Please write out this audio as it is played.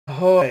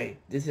Ahoy!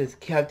 This is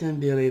Captain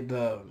Billy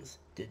Bones.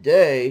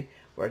 Today,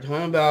 we're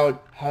talking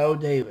about Howell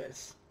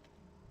Davis.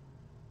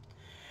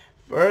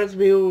 First,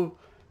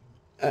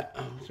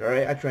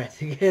 sorry, I tried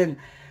again.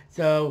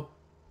 So,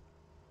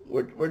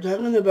 we're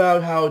talking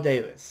about Howell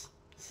Davis.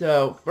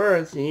 So,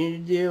 first, you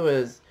need to do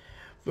is,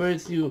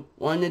 first you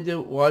wanted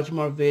to watch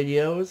more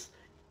videos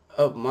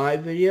of my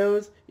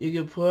videos, you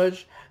can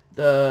push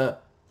the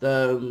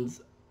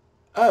thumbs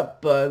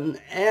up button,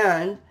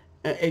 and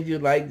if you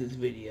like this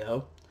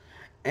video.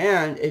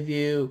 And if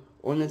you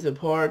want to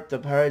support the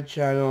pirate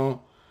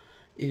channel,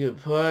 you can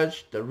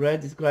push the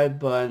red subscribe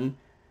button,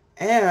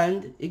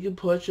 and you can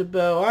push the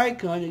bell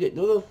icon to get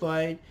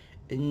notified.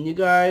 And you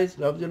guys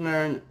love to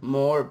learn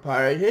more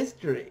pirate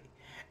history.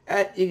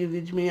 And you can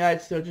reach me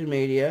at social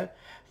media,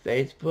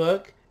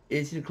 Facebook,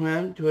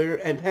 Instagram, Twitter,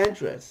 and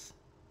Pinterest.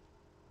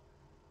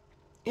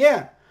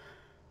 Yeah,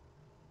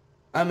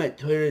 I'm at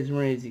Twitter, it's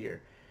more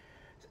easier.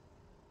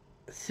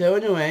 So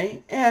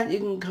anyway, and you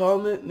can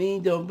comment me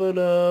down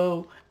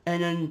below.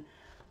 And then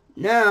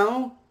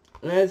now,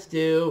 let's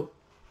do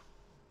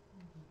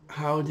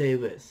Howell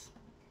Davis.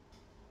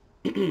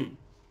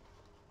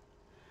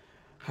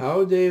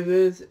 Howell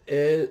Davis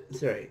is,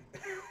 sorry,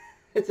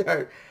 it's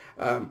hard.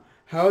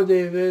 Howell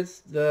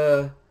Davis,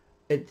 the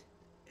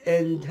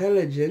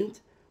intelligent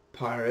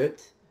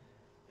pirate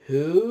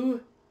who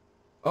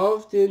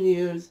often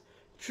used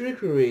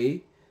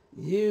trickery,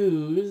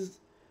 used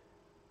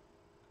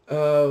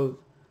of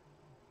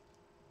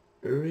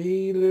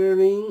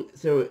relearning,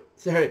 so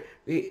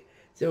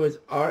it's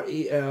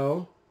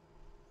R-E-L-Y-I-N-G.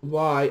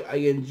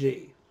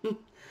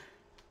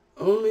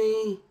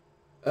 Only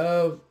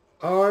of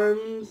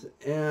arms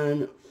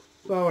and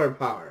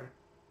firepower.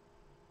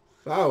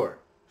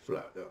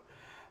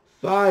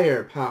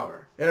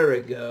 Firepower. There we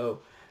go.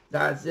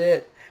 That's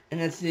it.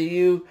 And I see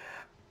you.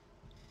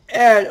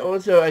 And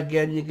also,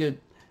 again, you could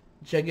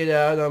check it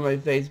out on my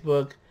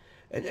Facebook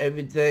and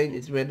everything.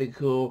 It's really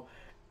cool.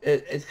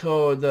 It's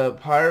called the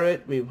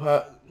Pirate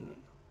Republic.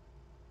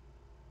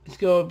 It's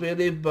called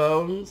Billy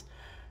Bones.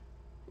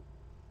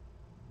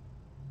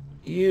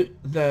 The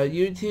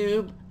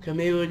YouTube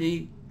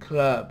Community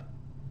Club.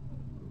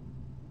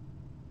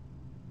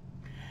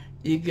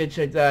 You can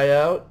check that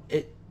out.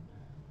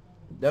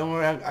 Don't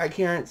worry, I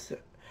can't.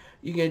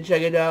 You can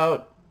check it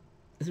out.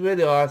 It's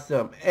really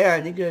awesome.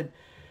 And you could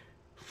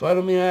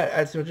follow me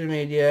at social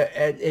media.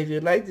 And if you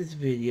like this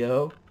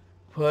video,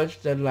 push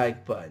the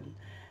like button.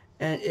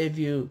 And if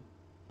you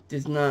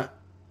do not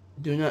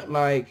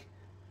like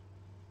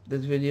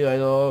this video at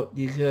all,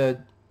 you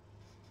could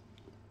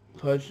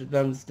push the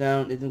thumbs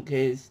down just in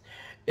case.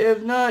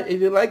 If not, if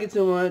you like it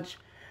so much,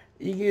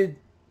 you could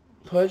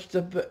push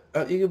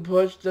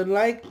the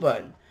like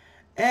button,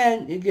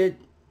 and you could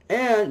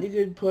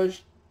push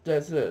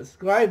the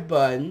subscribe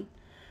button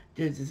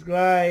to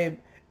subscribe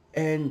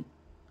and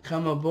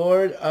come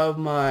aboard of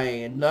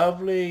my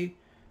lovely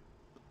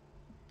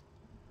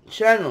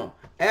channel.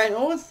 And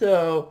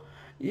also,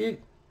 you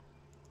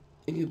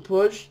can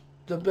push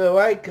the bell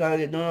icon to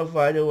get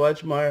notified to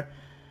watch more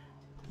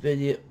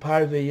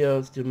pirate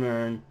videos to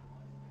learn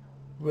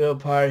real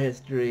pirate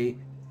history.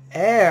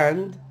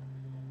 And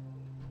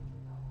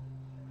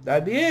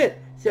that'd be it.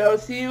 So I'll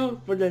see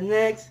you for the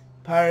next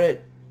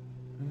pirate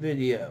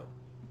video.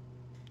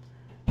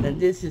 And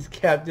this is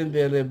Captain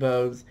Billy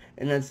Bones,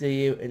 and I'll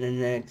see you in the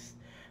next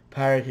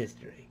pirate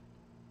history.